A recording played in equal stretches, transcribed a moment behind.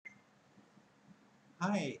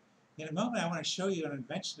Hi, in a moment I want to show you an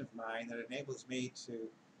invention of mine that enables me to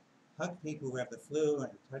hug people who have the flu and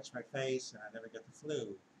touch my face and I never get the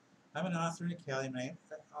flu. I'm an author and a Kelley, I'm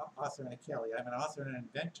an author and an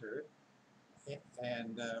inventor,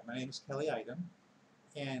 and my name is Kelley Eidem.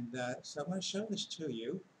 And so I'm going to show this to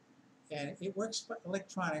you. And it works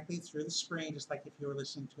electronically through the screen, just like if you were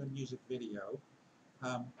listening to a music video.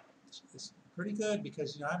 It's pretty good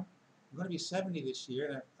because I'm going to be 70 this year,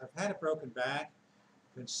 and I've had a broken back.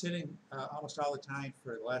 Been sitting almost all the time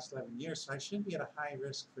for the last 11 years, so I should be at a high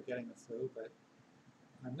risk for getting the flu, but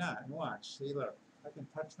I'm not. And watch, see, look, I can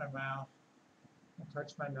touch my mouth, I can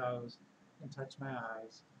touch my nose, I can touch my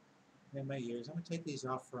eyes, and my ears. I'm going to take these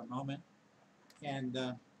off for a moment. And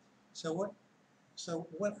so what so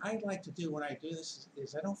what I'd like to do when I do this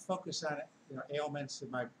is I don't focus on ailments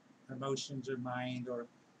of my emotions or mind or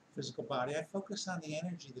physical body. I focus on the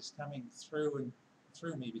energy that's coming through and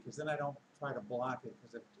through me, because then I don't try to block it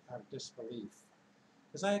because of disbelief.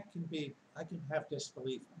 Because I can have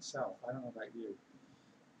disbelief myself. I don't know about you.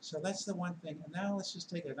 So that's the one thing. And now let's just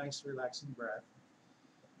take a nice relaxing breath.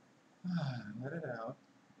 Let it out.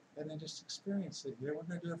 And then just experience it here. We're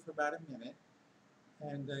going to do it for about a minute.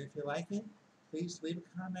 And if you like it, please leave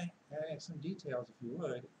a comment, add some details if you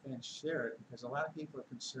would, and share it, because a lot of people are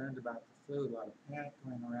concerned about the flu, a lot of panic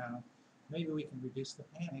going around. Maybe we can reduce the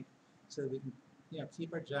panic so that we can,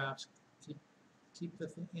 keep our jobs, keep the,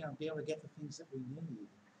 be able to get the things that we need.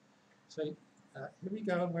 So here we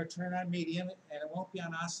go. I'm going to turn on medium, and it won't be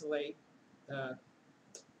on oscillate, and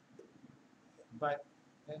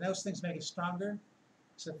those things make it stronger.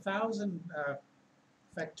 It's 1,000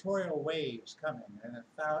 factorial waves coming, and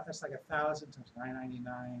that's like 1,000 times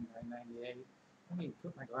 999, 998. Let me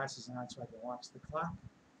put my glasses on so I can watch the clock.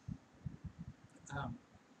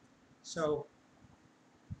 So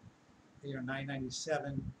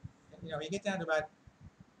 997. You get down to about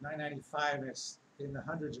 995, and it's in the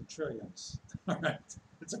hundreds of trillions. All right,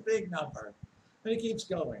 it's a big number, but it keeps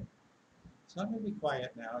going. So I'm going to be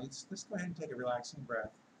quiet now. Let's go ahead and take a relaxing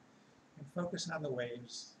breath and focus on the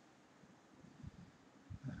waves.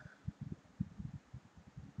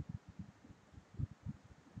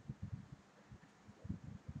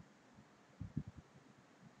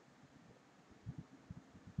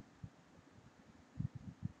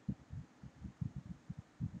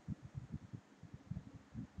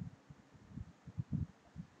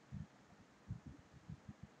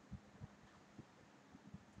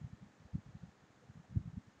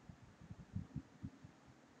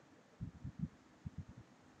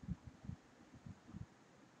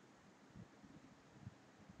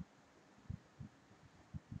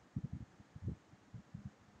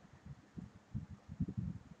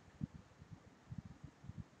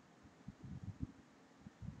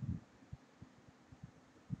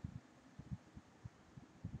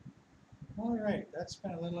 All right, that's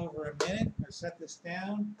been a little over a minute. I'm going to set this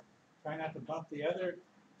down. Try not to bump the other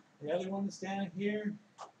one that's down here.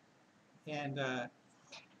 And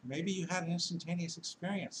maybe you had an instantaneous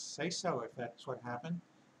experience. Say so if that's what happened.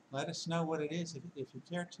 Let us know what it is if you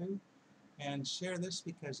care to. And share this,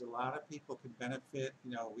 because a lot of people can benefit.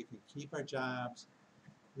 We can keep our jobs.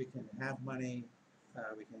 We can have money.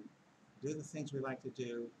 We can do the things we like to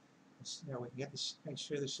do. We can make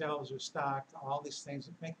sure the shelves are stocked. All these things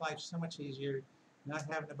that make life so much easier. Not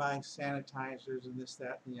having to buy sanitizers and this,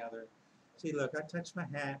 that, and the other. See, look, I touch my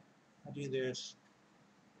hat. I do this.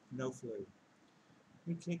 No flu.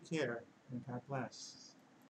 You take care, and God bless.